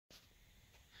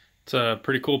It's a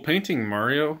pretty cool painting,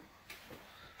 Mario.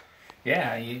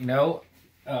 Yeah,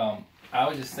 I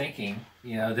was just thinking,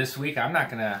 this week I'm not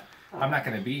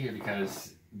gonna be here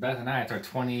because Beth and I, it's our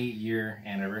 20-year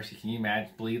anniversary. Can you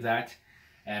believe that?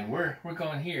 And we're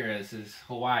going here. This is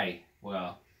Hawaii.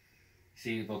 Well,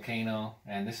 see the volcano,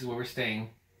 and this is where we're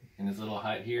staying in this little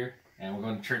hut here, and we're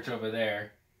going to church over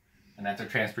there, and that's our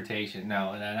transportation.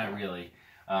 No, not really.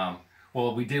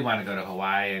 Well, we did want to go to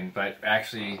Hawaii, but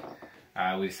actually,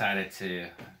 we decided to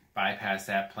bypass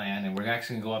that plan, and we're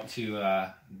actually going to go up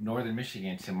to northern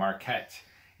Michigan to Marquette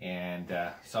and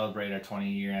celebrate our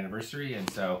 20-year anniversary. And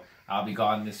so I'll be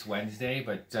gone this Wednesday,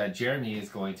 but Jeremy is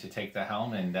going to take the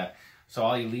helm. And so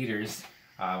all you leaders,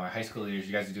 our high school leaders,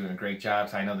 you guys are doing a great job.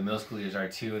 So I know the middle school leaders are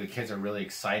too. The kids are really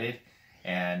excited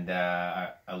and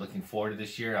are looking forward to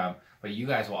this year. But you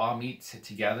guys will all meet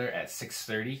together at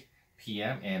 6:30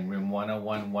 p.m. in room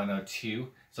 101, 102.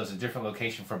 So it's a different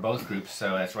location for both groups.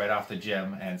 So that's right off the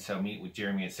gym. And so meet with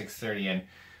Jeremy at 6:30.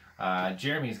 And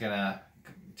Jeremy's going to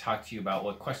talk to you about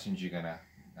what questions you're going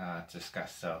to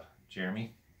discuss. So,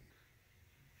 Jeremy?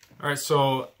 All right,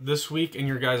 so this week in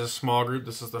your guys' small group,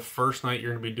 this is the first night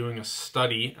you're going to be doing a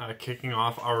study, kicking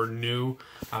off our new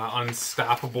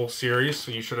Unstoppable series.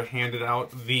 So you should have handed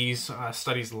out these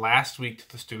studies last week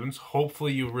to the students.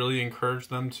 Hopefully you really encourage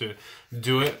them to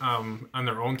do it on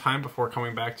their own time before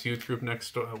coming back to youth group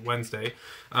next Wednesday.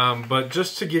 But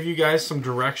just to give you guys some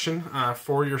direction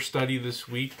for your study this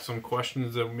week, some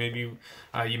questions that maybe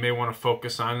you may want to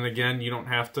focus on. And again, you don't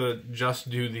have to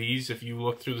just do these. If you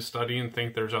look through the study and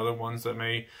think there's other ones that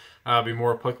may be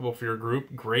more applicable for your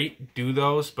group, great, do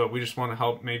those, but we just want to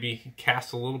help maybe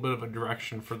cast a little bit of a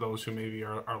direction for those who maybe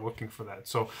are looking for that.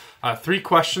 So 3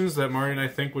 questions that Mario and I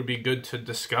think would be good to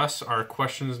discuss are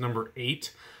questions number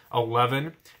 8,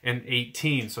 11, and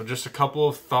 18. So just a couple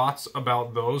of thoughts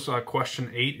about those.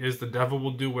 Question 8 is, the devil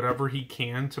will do whatever he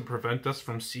can to prevent us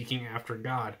from seeking after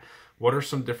God. What are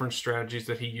some different strategies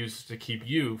that he uses to keep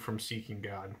you from seeking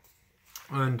God?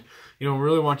 And,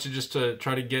 really want you just to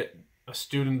try to get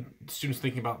students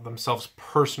thinking about themselves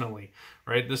personally,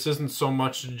 right? This isn't so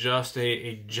much just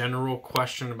a general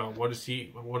question about what does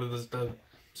the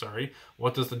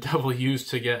devil use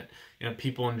to get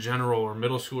people in general, or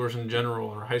middle schoolers in general,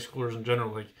 or high schoolers in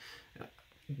general. Like,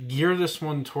 gear this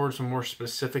one towards a more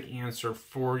specific answer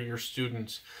for your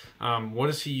students. What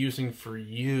is he using for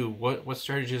you? What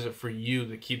strategy is it for you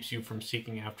that keeps you from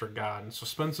seeking after God? And so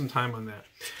spend some time on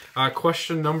that.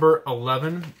 Question number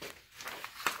 11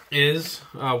 is,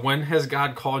 when has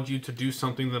God called you to do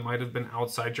something that might have been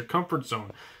outside your comfort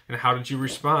zone? And how did you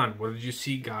respond? What did you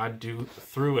see God do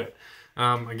through it?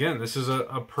 Again, this is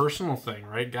a personal thing,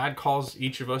 right? God calls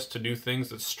each of us to do things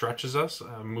that stretches us,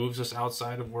 moves us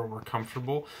outside of where we're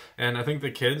comfortable. And I think the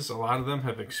kids, a lot of them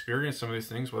have experienced some of these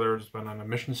things, whether it's been on a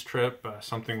missions trip,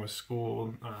 something with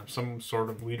school, some sort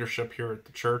of leadership here at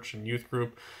the church and youth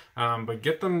group. But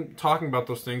get them talking about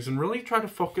those things and really try to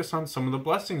focus on some of the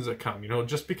blessings that come.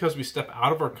 Just because we step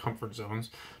out of our comfort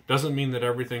zones doesn't mean that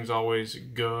everything's always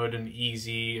good and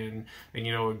easy and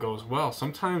it goes well.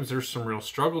 Sometimes there's some real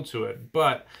struggle to it,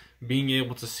 but being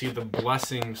able to see the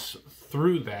blessings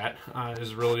through that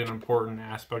is really an important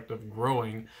aspect of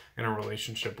growing in a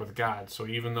relationship with God. So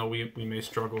even though we may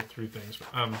struggle through things.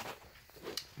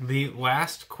 The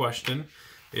last question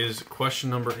is question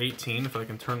number 18, if I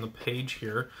can turn the page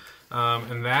here.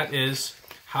 And that is,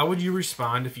 how would you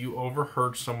respond if you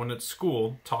overheard someone at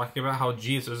school talking about how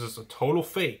Jesus is a total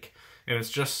fake and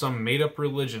it's just some made-up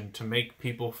religion to make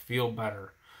people feel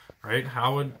better? Right?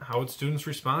 How would students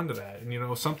respond to that?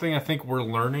 And something I think we're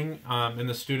learning in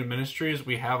the student ministry is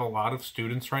we have a lot of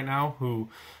students right now who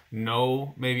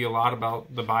know maybe a lot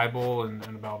about the Bible and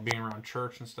about being around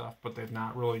church and stuff, but they've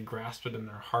not really grasped it in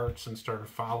their hearts and started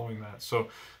following that. So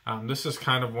this is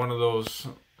kind of one of those,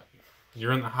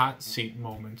 you're in the hot seat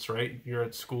moments, right? You're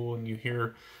at school and you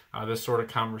hear this sort of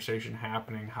conversation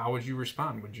happening. How would you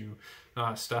respond? Would you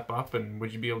step up, and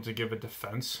would you be able to give a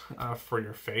defense for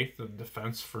your faith, a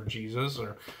defense for Jesus,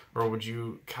 or would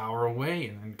you cower away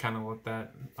and kind of let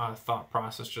that thought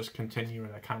process just continue, or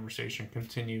that conversation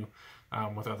continue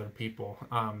with other people?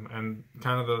 And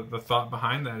kind of the thought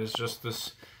behind that is just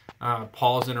this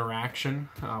Paul's interaction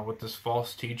with this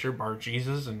false teacher, Bar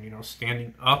Jesus, and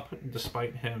standing up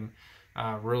despite him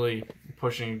really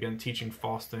pushing again, teaching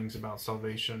false things about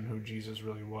salvation, who Jesus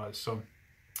really was. So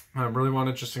I really want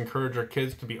to just encourage our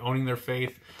kids to be owning their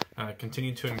faith,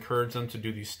 continue to encourage them to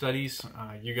do these studies.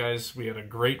 You guys, we had a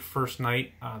great first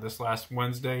night this last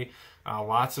Wednesday.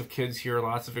 Lots of kids here,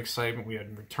 lots of excitement. We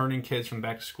had returning kids from the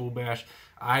Back to School Bash.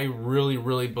 I really,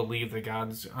 really believe that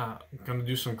God's going to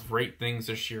do some great things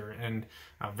this year, and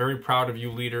very proud of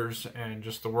you leaders and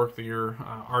just the work that you're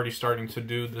already starting to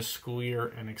do this school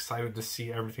year, and excited to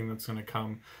see everything that's going to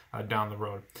come down the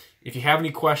road. If you have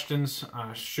any questions,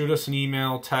 shoot us an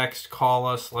email, text, call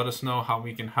us, let us know how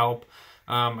we can help.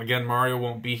 Again, Mario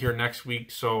won't be here next week,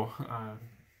 so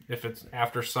if it's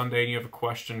after Sunday and you have a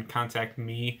question, contact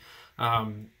me.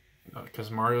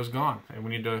 Because Mario's gone, and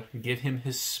we need to give him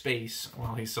his space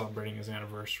while he's celebrating his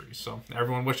anniversary. So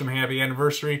everyone wish him a happy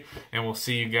anniversary, and we'll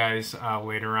see you guys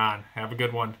later on. Have a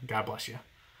good one. God bless you.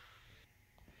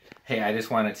 Hey, I just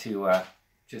wanted to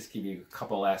just give you a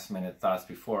couple last-minute thoughts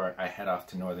before I head off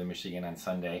to Northern Michigan on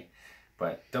Sunday.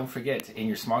 But don't forget, in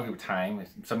your small group time,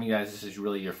 some of you guys, this is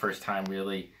really your first time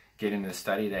really getting into the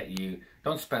study, that you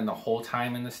don't spend the whole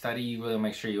time in the study. You really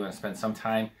make sure you want to spend some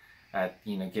time at,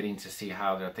 getting to see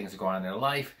how the things are going on in their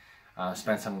life.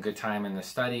 Spend some good time in the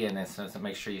study, and then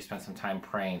make sure you spend some time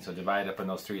praying. So divide up in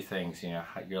those three things,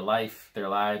 your life, their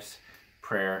lives,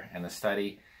 prayer, and the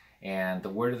study. And the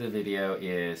word of the video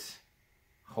is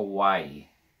Hawaii,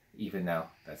 even though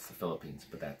that's the Philippines,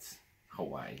 but that's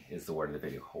Hawaii is the word of the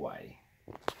video, Hawaii.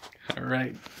 All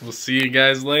right. We'll see you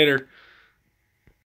guys later.